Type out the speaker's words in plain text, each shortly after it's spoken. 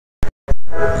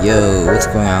Yo, what's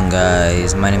going on,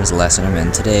 guys? My name is Last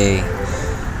Enderman. Today,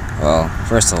 well,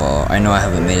 first of all, I know I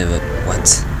haven't made it.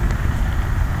 What?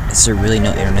 Is there really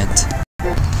no internet?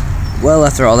 Well,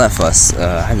 after all that fuss,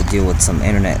 I had to deal with some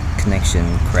internet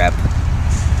connection crap.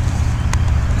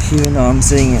 Even though I'm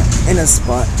sitting in a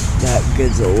spot that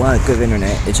gets a lot of good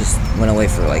internet, it just went away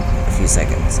for like a few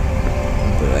seconds.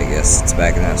 But I guess it's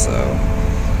back now, so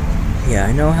yeah,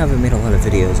 I know I haven't made a lot of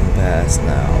videos in the past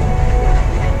now.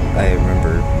 I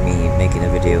remember me making a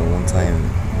video one time,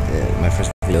 my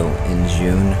first video in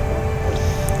June.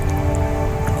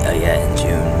 In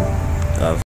June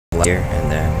of last year,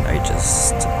 and then I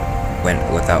just went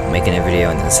without making a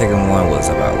video, and the second one was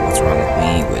about what's wrong with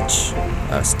me, which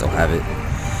I still have it.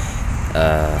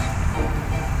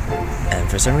 And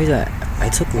for some reason, I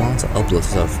took long to upload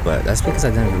stuff, but that's because I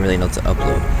didn't really know to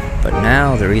upload. But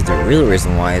now the real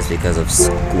reason why is because of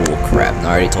school crap. And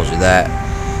I already told you that,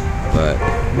 but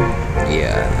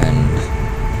yeah, and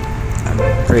I'm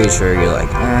pretty sure you're like,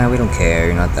 we don't care.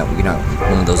 You're not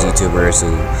one of those YouTubers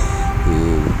who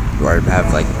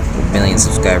have like a million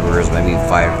subscribers, maybe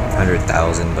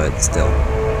 500,000, but still.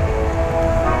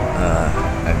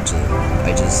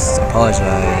 I just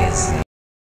apologize.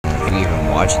 If you're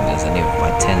even watching this, I need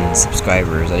my 10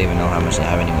 subscribers. I don't even know how much I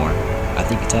have anymore. I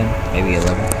think 10, maybe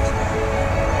 11. I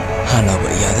don't know,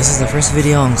 but yeah, this is the first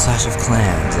video on Clash of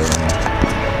Clans.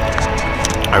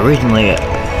 Originally,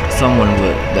 someone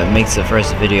that makes the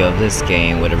first video of this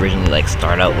game would originally like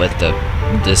start out with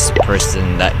this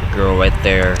person, that girl right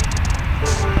there,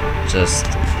 just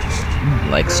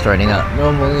like starting out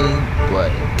normally,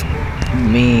 but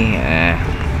me,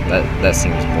 that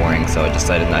seems boring, so I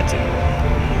decided not to.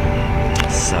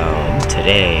 So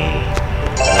today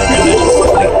we're gonna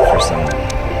just wait for some. I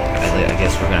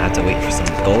guess we're gonna have to wait for some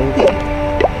gold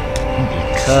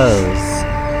because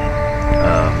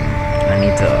I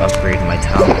need to upgrade my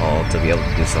town hall to be able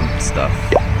to do some stuff.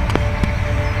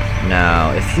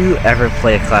 Now, if you ever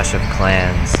play a Clash of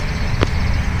Clans,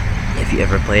 if you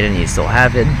ever played it and you still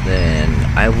have it, then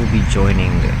I will be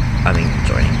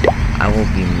I will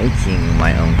be making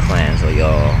my own clan, so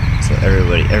y'all, so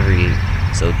everybody,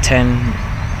 so 10,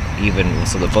 even,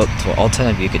 so all 10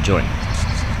 of you could join.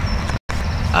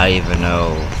 I don't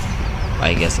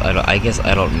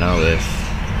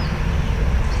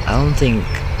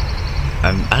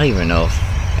even know if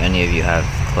any of you have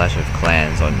Clash of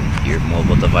Clans on your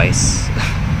mobile device.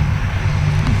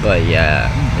 But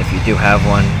yeah, if you do have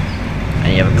one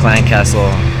and you have a clan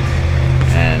castle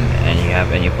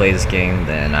and you play this game,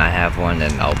 then I have one,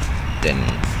 and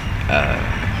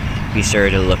be sure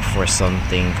to look for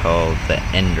something called the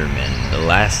Enderman, the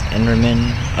last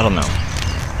Enderman. I don't know.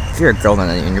 If you're a girl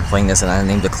and you're playing this and I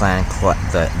named the clan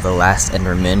the last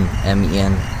Enderman,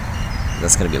 MEN,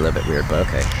 that's gonna be a little bit weird, but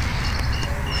okay.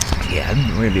 Yeah,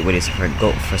 we're gonna be waiting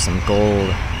for some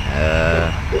gold.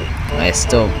 And I am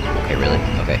still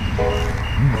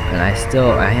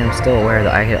aware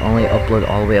that I can only upload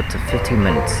all the way up to 15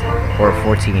 minutes, or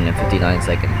 14 and 59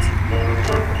 seconds.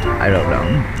 I don't know.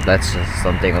 That's just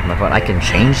something with my phone. I can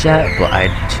change that, but I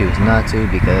choose not to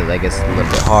because I guess it's a little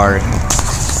bit hard.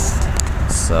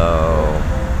 So,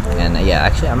 and yeah,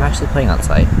 I'm actually playing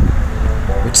outside,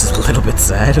 which is a little bit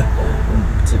sad.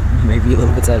 Maybe a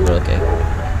little bit sad, but okay.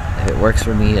 If it works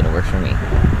for me, it'll work for me.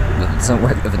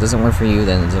 If it doesn't work for you,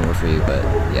 then it doesn't work for you. But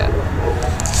yeah,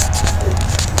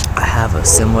 I have a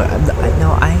similar.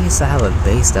 I used to have a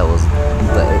base that was,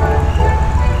 but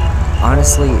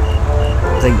honestly,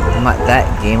 that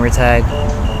gamer tag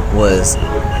was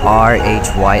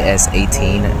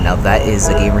RHYS18. Now that is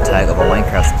the gamer tag of a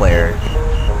Minecraft player,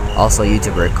 also a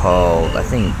YouTuber called, I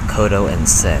think, Kodo and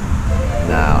Sen.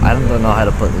 Now, I don't know how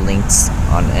to put links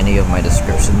on any of my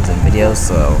descriptions and videos,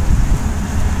 so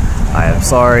I am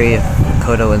sorry if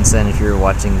Kodo and Sen, if you're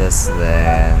watching this,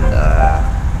 then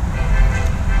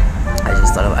I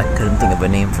just thought I couldn't think of a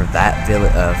name for that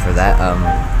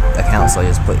account, so I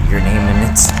just put your name in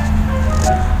it,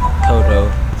 Kodo.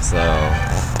 So,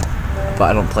 but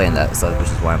I don't play in that stuff, which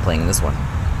is why I'm playing in this one.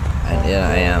 And yeah,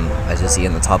 I am, as you see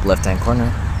in the top left-hand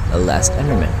corner, the last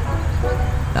Enderman.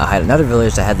 Now, I had another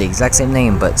village that had the exact same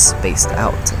name, but spaced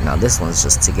out. Now, this one's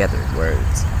just together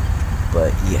words.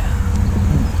 But, yeah.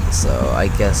 So, I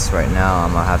guess right now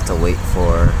I'm gonna have to wait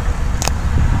for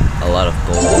a lot of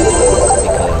gold,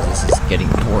 because this is getting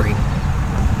boring.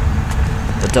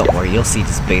 But don't worry, you'll see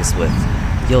this base with...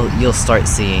 You'll start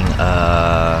seeing, hold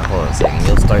on a second.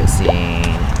 You'll start seeing...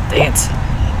 Dang it!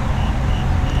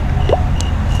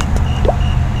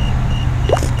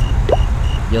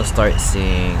 You'll start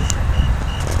seeing...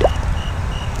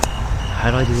 How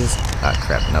do I do this? Ah,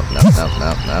 crap. Nope.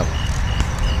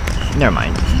 Never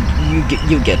mind. you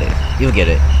get it. You'll get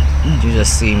it. You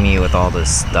just see me with all this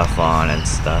stuff on and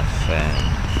stuff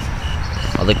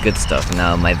and all the good stuff.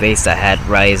 Now my base that had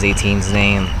Rise 18's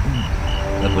name,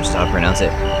 which is how I pronounce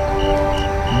it.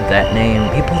 That name,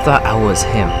 people thought I was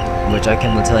him, which I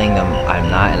kept on telling them I'm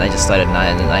not, and I just started not,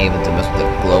 and then I even to mess with the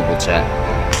global chat.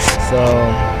 So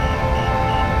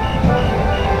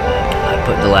I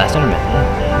put the last tournament,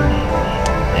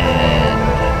 and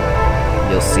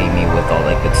you'll see me with all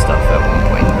that good stuff at one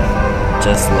point,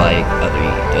 just like other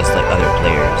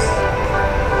players.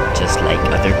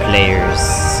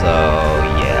 So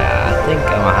yeah, I think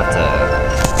I'm gonna have to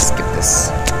skip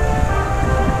this.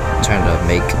 I'm trying to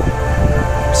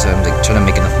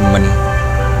make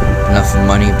enough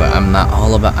money, but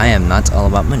I am not all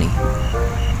about money.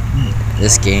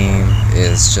 This game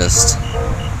is just,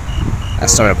 I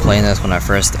started playing this when I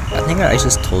first, I think I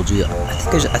just told you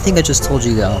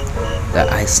though,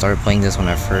 that I started playing this when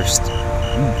I first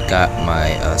got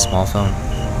my small phone,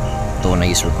 the one I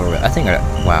used to record with. I think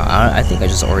I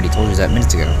just already told you that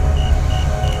minutes ago.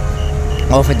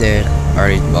 Well, if I did,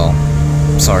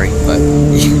 sorry, but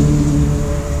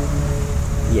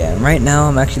yeah, right now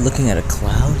I'm actually looking at a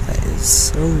cloud that is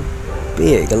so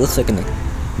big. It looks like an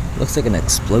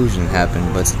explosion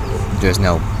happened, but there's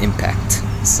no impact,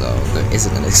 so there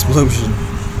isn't an explosion.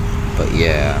 But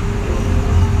yeah,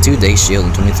 2-day shield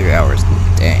in 23 hours.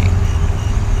 Dang.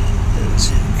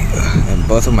 And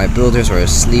both of my builders are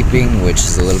sleeping, which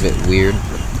is a little bit weird.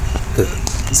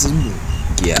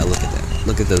 Yeah, look at that.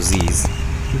 Look at those Z's.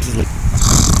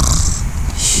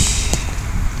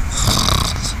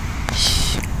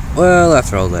 Well,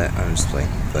 after all that, I'm just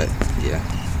playing, but yeah.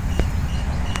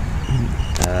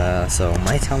 So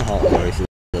my town hall is already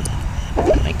filled.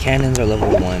 My cannons are level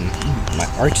 1. My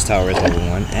arch tower is level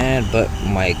 1,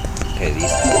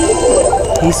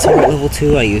 these two are at level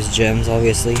 2. I use gems,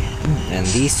 obviously, and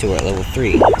these two are at level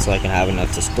 3, so I can have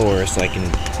enough to store, so I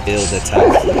can build a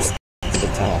tower for the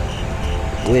tunnel,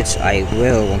 which I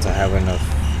will once I have enough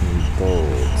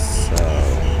gold. So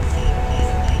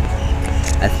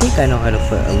I think I know how to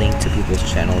put a link to people's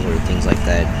channels or things like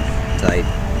that. I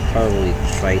probably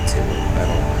try to. I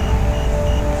don't know.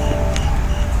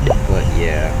 But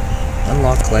yeah,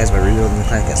 unlock clans by rebuilding the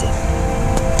clan castle.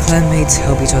 Clanmates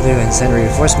help each other and send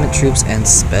reinforcement troops and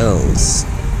spells.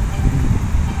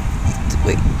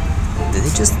 Wait, did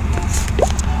they just?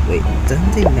 Wait,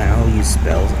 doesn't they now use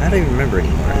spells? I don't even remember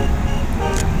anymore.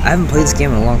 I haven't played this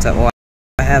game in a long time. Well,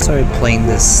 I have started playing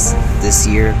this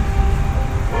year.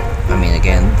 I mean,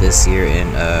 again, this year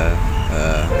in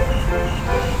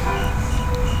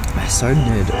I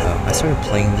started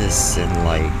playing this in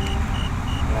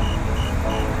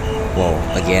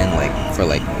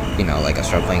I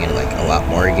started playing it a lot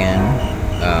more again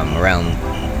around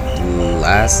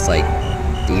last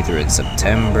either in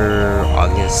September,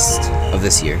 August of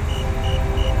this year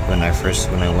when I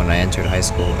entered high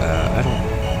school. I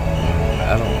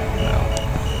don't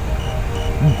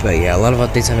know, but yeah, a lot of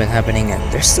updates have been happening and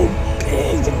they're so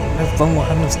big and my phone won't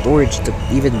have enough storage to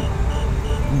even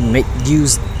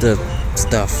use the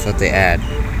stuff that they add,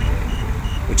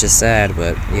 which is sad,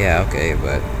 but yeah, okay,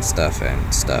 but stuff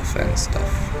and stuff.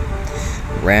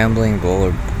 Rambling,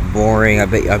 boring. I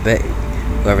bet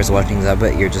whoever's watching this, I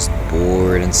bet you're just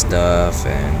bored and stuff,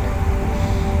 and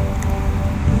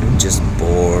just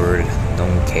bored,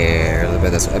 don't care. I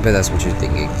bet that's what you're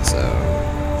thinking. So,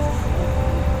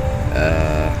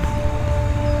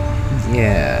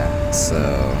 yeah. So,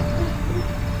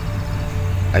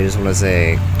 I just want to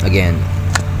say again,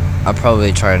 I'll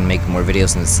probably try and make more videos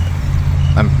since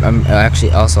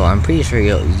I'm pretty sure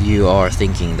you are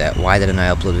thinking that why didn't I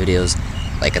upload videos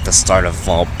at the start of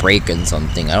fall break and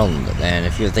something. And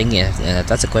if you're thinking, and if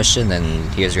that's a question, then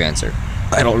here's your answer.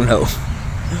 I don't know.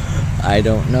 I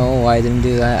don't know why I didn't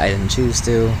do that. I didn't choose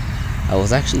to. I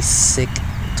was actually sick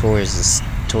towards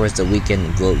the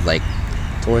weekend,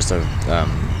 towards the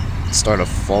start of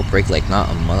fall break, not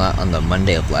on the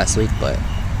Monday of last week, but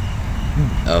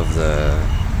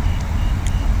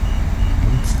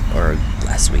or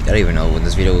last week. I don't even know when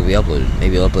this video will be uploaded.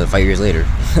 Maybe I'll upload it 5 years later.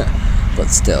 But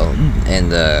still,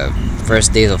 and the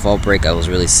first days of fall break, I was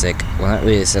really sick. Well, not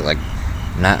really sick,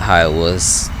 not how I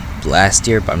was last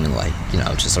year, but I mean,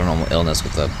 just a normal illness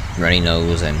with a runny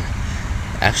nose and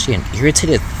actually an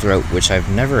irritated throat, which I've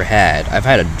never had. I've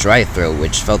had a dry throat,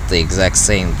 which felt the exact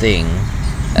same thing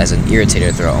as an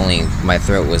irritated throat, only my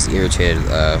throat was irritated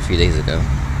a few days ago.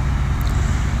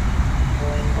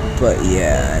 But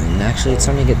yeah, and actually it's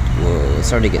starting to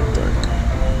get dark.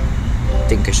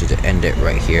 I think I should end it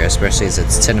right here, especially as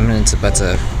it's 10 minutes about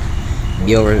to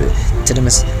be over. 10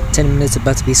 minutes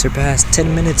about to be surpassed.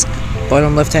 10 minutes,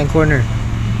 bottom left hand corner.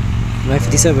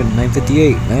 9:57,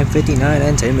 9:58, 9:59,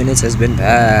 and 10 minutes has been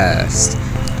passed.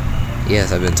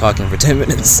 Yes, I've been talking for 10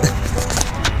 minutes.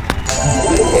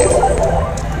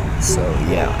 So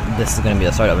yeah, this is gonna be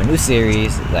the start of a new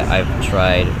series that I've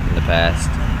tried in the past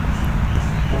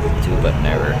to, but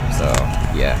never. So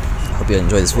yeah, hope you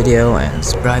enjoyed this video and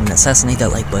subscribe and assassinate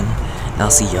that like button. And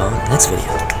I'll see y'all in the next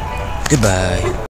video. Goodbye.